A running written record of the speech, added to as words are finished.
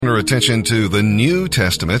Our attention to the New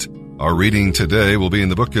Testament. Our reading today will be in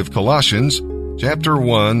the book of Colossians, chapter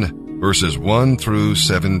 1, verses 1 through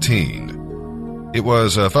 17. It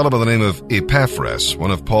was a fellow by the name of Epaphras, one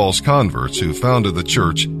of Paul's converts, who founded the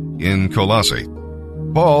church in Colossae.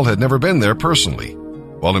 Paul had never been there personally.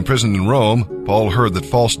 While imprisoned in Rome, Paul heard that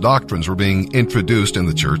false doctrines were being introduced in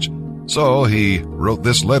the church, so he wrote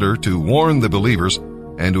this letter to warn the believers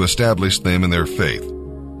and to establish them in their faith.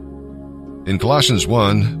 In Colossians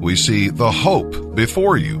 1, we see the hope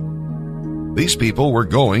before you. These people were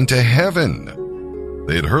going to heaven.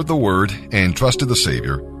 They had heard the word and trusted the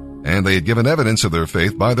Savior, and they had given evidence of their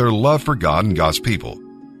faith by their love for God and God's people.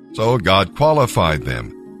 So God qualified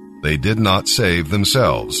them. They did not save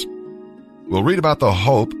themselves. We'll read about the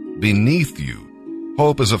hope beneath you.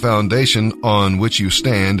 Hope is a foundation on which you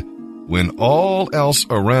stand when all else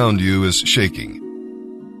around you is shaking.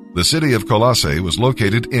 The city of Colossae was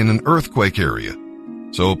located in an earthquake area,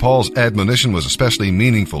 so Paul's admonition was especially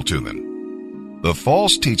meaningful to them. The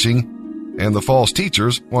false teaching and the false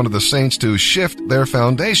teachers wanted the saints to shift their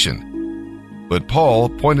foundation, but Paul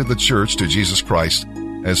pointed the church to Jesus Christ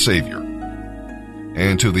as Savior,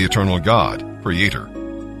 and to the eternal God, Creator,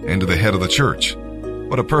 and to the head of the church.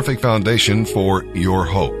 What a perfect foundation for your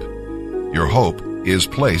hope. Your hope is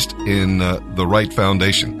placed in the right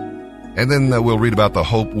foundation. And then we'll read about the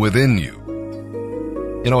hope within you.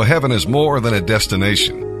 You know, heaven is more than a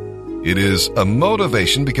destination. It is a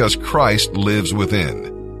motivation because Christ lives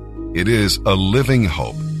within. It is a living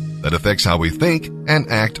hope that affects how we think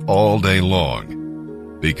and act all day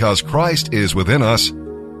long. Because Christ is within us,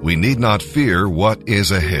 we need not fear what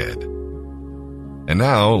is ahead. And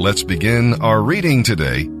now let's begin our reading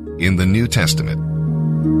today in the New Testament.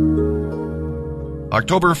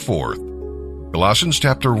 October 4th. Colossians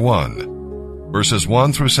chapter 1, verses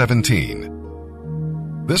 1 through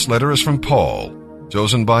 17. This letter is from Paul,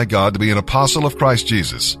 chosen by God to be an apostle of Christ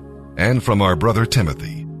Jesus, and from our brother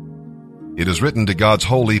Timothy. It is written to God's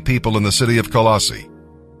holy people in the city of Colossae,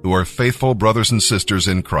 who are faithful brothers and sisters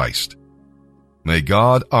in Christ. May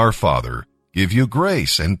God, our Father, give you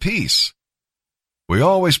grace and peace. We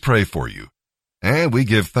always pray for you, and we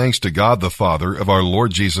give thanks to God the Father of our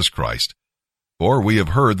Lord Jesus Christ, for we have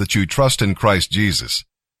heard that you trust in Christ Jesus,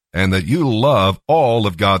 and that you love all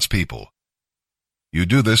of God's people. You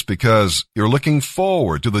do this because you're looking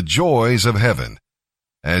forward to the joys of heaven,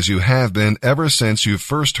 as you have been ever since you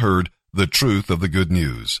first heard the truth of the good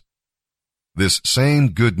news. This same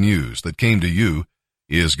good news that came to you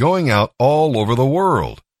is going out all over the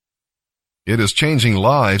world. It is changing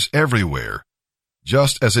lives everywhere,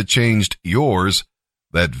 just as it changed yours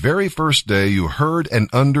that very first day you heard and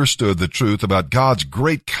understood the truth about God's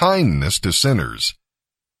great kindness to sinners.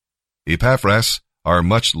 Epaphras, our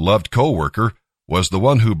much-loved co-worker, was the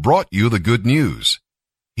one who brought you the good news.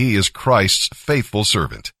 He is Christ's faithful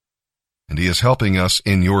servant, and he is helping us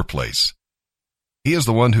in your place. He is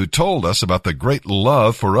the one who told us about the great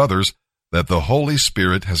love for others that the Holy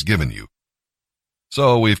Spirit has given you.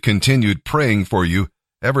 So we've continued praying for you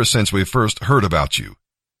ever since we first heard about you.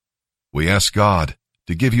 We ask God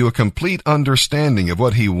to give you a complete understanding of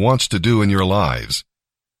what he wants to do in your lives,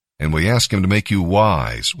 and we ask him to make you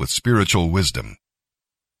wise with spiritual wisdom.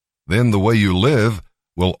 Then the way you live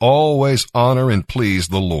will always honor and please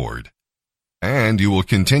the Lord, and you will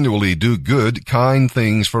continually do good, kind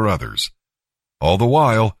things for others. All the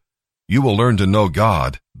while, you will learn to know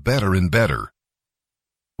God better and better.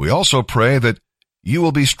 We also pray that you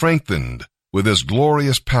will be strengthened with his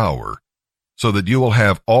glorious power, so that you will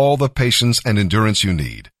have all the patience and endurance you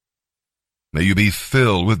need. May you be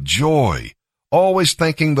filled with joy, always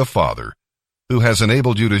thanking the Father, who has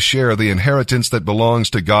enabled you to share the inheritance that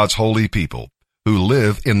belongs to God's holy people, who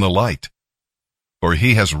live in the light. For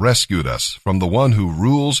he has rescued us from the one who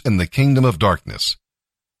rules in the kingdom of darkness,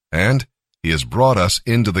 and he has brought us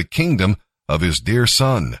into the kingdom of his dear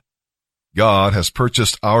Son. God has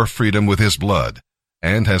purchased our freedom with his blood,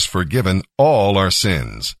 and has forgiven all our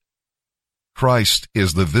sins. Christ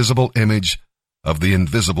is the visible image of the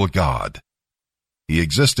invisible God. He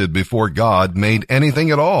existed before God made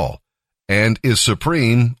anything at all, and is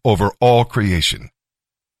supreme over all creation.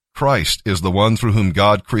 Christ is the one through whom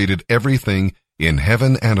God created everything in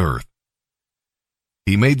heaven and earth.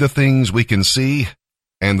 He made the things we can see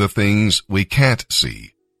and the things we can't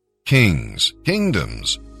see, kings,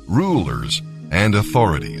 kingdoms, rulers, and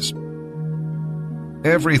authorities.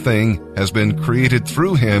 Everything has been created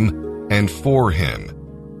through him and for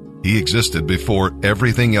him. He existed before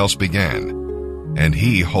everything else began, and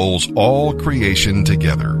he holds all creation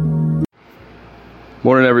together.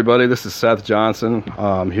 Morning, everybody. This is Seth Johnson.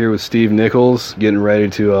 I'm here with Steve Nichols, getting ready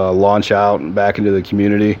to launch out and back into the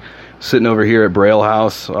community. Sitting over here at Braille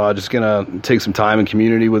House, just going to take some time in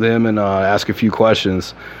community with him and ask a few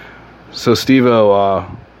questions. So, Steve-O,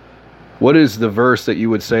 what is the verse that you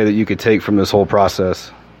would say that you could take from this whole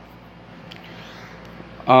process?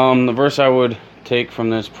 The verse I would take from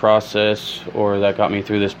this process, or that got me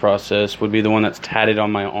through this process, would be the one that's tatted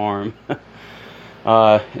on my arm.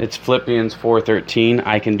 It's Philippians 4:13.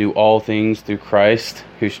 I can do all things through Christ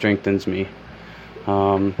who strengthens me.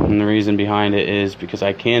 And the reason behind it is because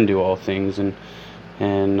I can do all things. And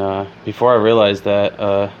before I realized that,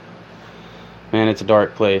 man, it's a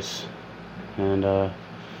dark place. And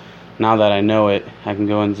now that I know it, I can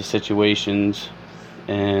go into situations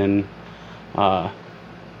and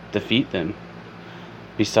defeat them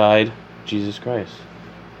beside Jesus Christ.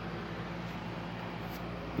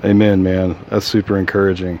 Amen, man. That's super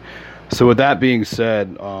encouraging. So with that being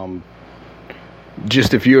said,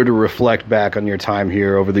 just if you were to reflect back on your time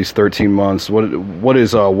here over these 13 months, what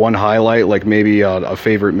is one highlight, like maybe a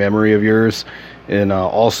favorite memory of yours, and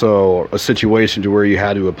also a situation to where you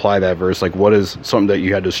had to apply that verse? Like, what is something that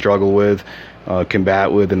you had to struggle with,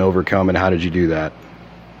 combat with, and overcome, and how did you do that?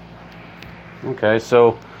 Okay,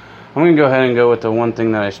 so I'm going to go ahead and go with the one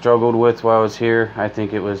thing that I struggled with while I was here. I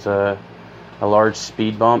think it was a large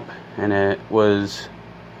speed bump, and it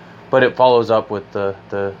follows up with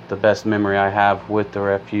the best memory I have with the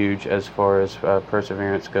refuge as far as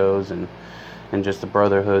perseverance goes and just the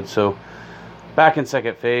brotherhood. So back in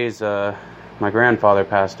second phase, my grandfather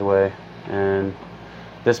passed away, and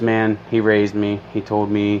this man, he raised me. He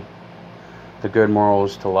told me the good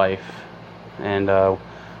morals to life, and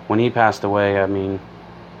when he passed away, I mean,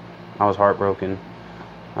 I was heartbroken.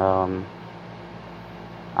 I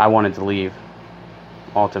wanted to leave,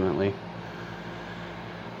 ultimately.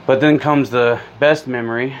 But then comes the best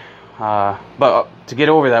memory. But to get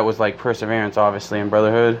over that was like perseverance, obviously, and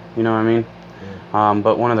brotherhood. You know what I mean? Yeah.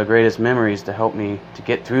 But one of the greatest memories to help me to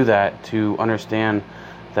get through that, to understand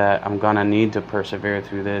that I'm going to need to persevere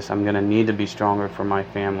through this, I'm going to need to be stronger for my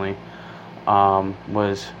family,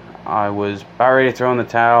 was I was about ready to throw in the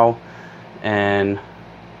towel, and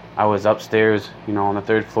I was upstairs, on the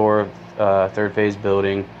third floor of third phase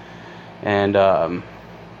building, and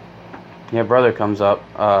brother comes up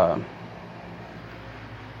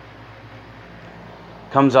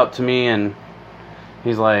to me, and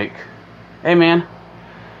he's like, "Hey man,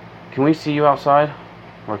 can we see you outside?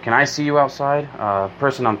 Or can I see you outside?"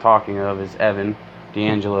 Person I'm talking of is Evan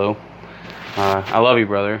D'Angelo. I love you,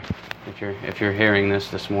 brother, if you're hearing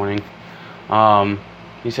this morning.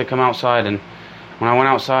 He said, "Come outside." And when I went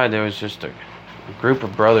outside, there was just a group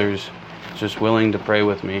of brothers just willing to pray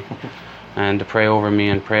with me and to pray over me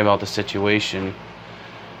and pray about the situation.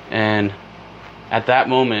 And at that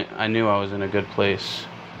moment, I knew I was in a good place.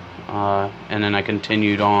 And then I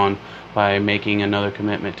continued on by making another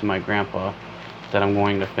commitment to my grandpa that I'm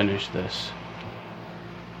going to finish this.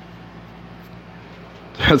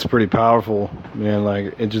 That's pretty powerful, man.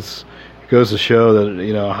 Like, it just goes to show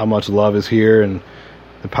that, how much love is here, and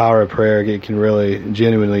the power of prayer, it can really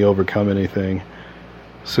genuinely overcome anything.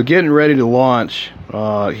 So getting ready to launch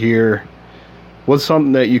here, what's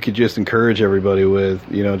something that you could just encourage everybody with,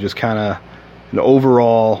 just kind of an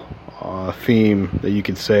overall theme that you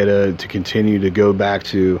could say to continue to go back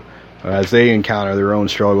to as they encounter their own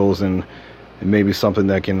struggles, and maybe something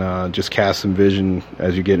that can just cast some vision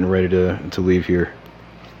as you're getting ready to leave here?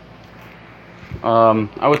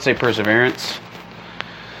 I would say perseverance.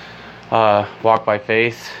 Walk by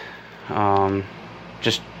faith.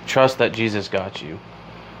 Just trust that Jesus got you.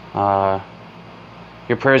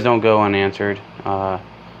 Your prayers don't go unanswered, and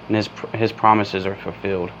His promises are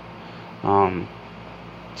fulfilled.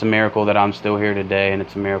 It's a miracle that I'm still here today, and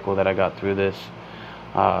it's a miracle that I got through this.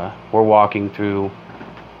 We're walking through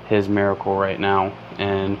His miracle right now,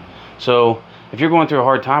 and so if you're going through a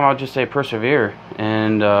hard time, I'll just say persevere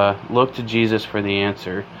and look to Jesus for the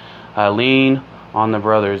answer. Lean on the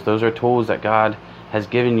brothers. Those are tools that God has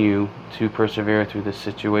given you to persevere through this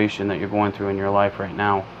situation that you're going through in your life right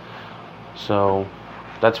now. So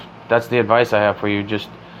that's the advice I have for you. Just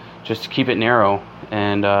keep it narrow,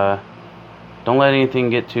 and don't let anything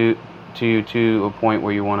get to you to a point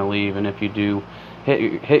where you want to leave. And if you do,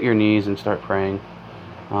 hit your knees and start praying.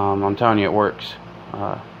 I'm telling you, it works.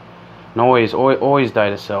 And always die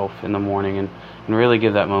to self in the morning, and really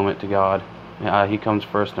give that moment to God. He comes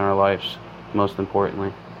first in our lives, most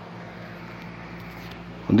importantly.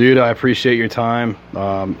 Dude, I appreciate your time.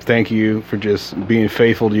 Thank you for just being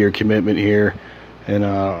faithful to your commitment here. And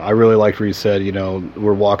I really liked where you said,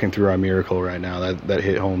 we're walking through our miracle right now. That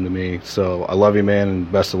hit home to me. So I love you, man,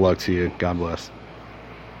 and best of luck to you. God bless.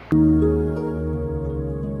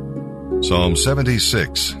 Psalm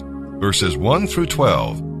 76, verses 1 through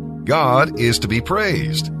 12. God is to be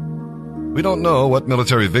praised. We don't know what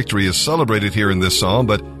military victory is celebrated here in this psalm,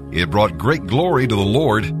 but it brought great glory to the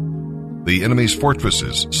Lord. The enemy's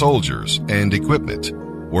fortresses, soldiers, and equipment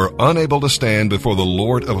were unable to stand before the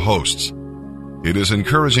Lord of hosts. It is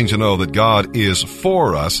encouraging to know that God is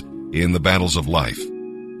for us in the battles of life.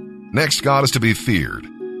 Next, God is to be feared.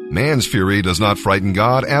 Man's fury does not frighten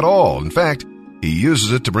God at all. In fact, he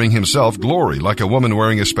uses it to bring himself glory like a woman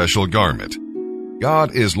wearing a special garment.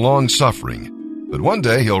 God is long-suffering, but one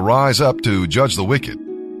day he'll rise up to judge the wicked.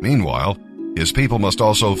 Meanwhile, his people must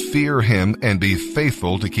also fear him and be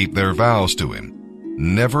faithful to keep their vows to him.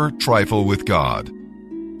 Never trifle with God.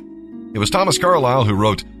 It was Thomas Carlyle who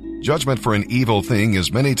wrote, "Judgment for an evil thing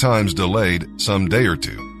is many times delayed, some day or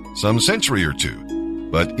two, some century or two,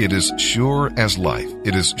 but it is sure as life,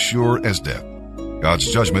 it is sure as death.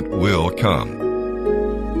 God's judgment will come."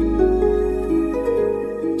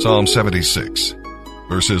 Psalm 76,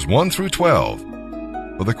 verses 1 through 12,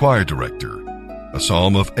 for the choir director, a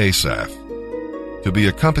psalm of Asaph, to be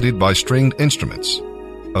accompanied by stringed instruments,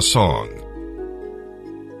 a song.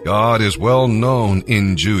 God is well known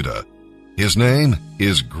in Judah. His name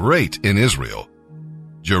is great in Israel.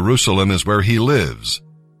 Jerusalem is where he lives.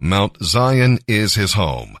 Mount Zion is his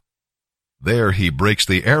home. There he breaks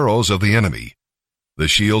the arrows of the enemy, the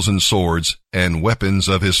shields and swords and weapons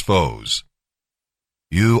of his foes.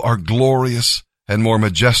 You are glorious and more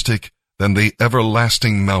majestic than the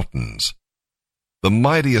everlasting mountains. The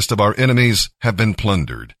mightiest of our enemies have been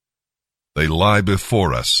plundered. They lie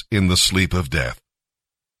before us in the sleep of death.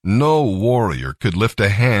 No warrior could lift a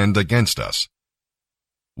hand against us.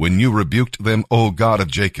 When you rebuked them, O God of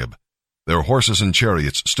Jacob, their horses and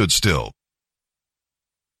chariots stood still.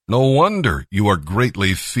 No wonder you are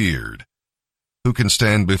greatly feared. Who can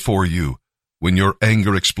stand before you when your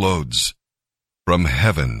anger explodes? From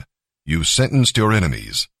heaven you sentenced your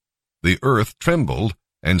enemies. The earth trembled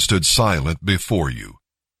and stood silent before you.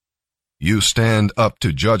 You stand up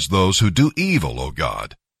to judge those who do evil, O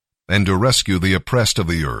God, and to rescue the oppressed of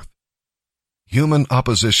the earth. Human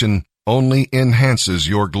opposition only enhances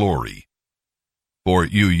your glory, for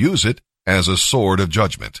you use it as a sword of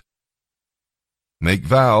judgment. Make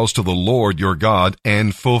vows to the Lord your God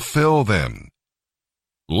and fulfill them.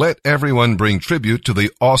 Let everyone bring tribute to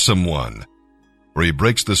the Awesome One, for he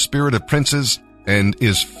breaks the spirit of princes and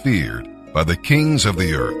is feared by the kings of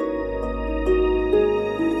the earth.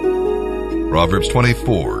 Proverbs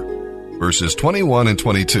 24, verses 21 and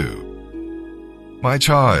 22. My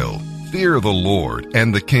child, fear the Lord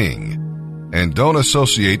and the king, and don't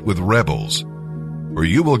associate with rebels, for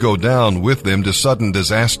you will go down with them to sudden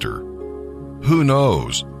disaster. Who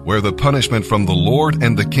knows where the punishment from the Lord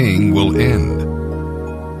and the king will end?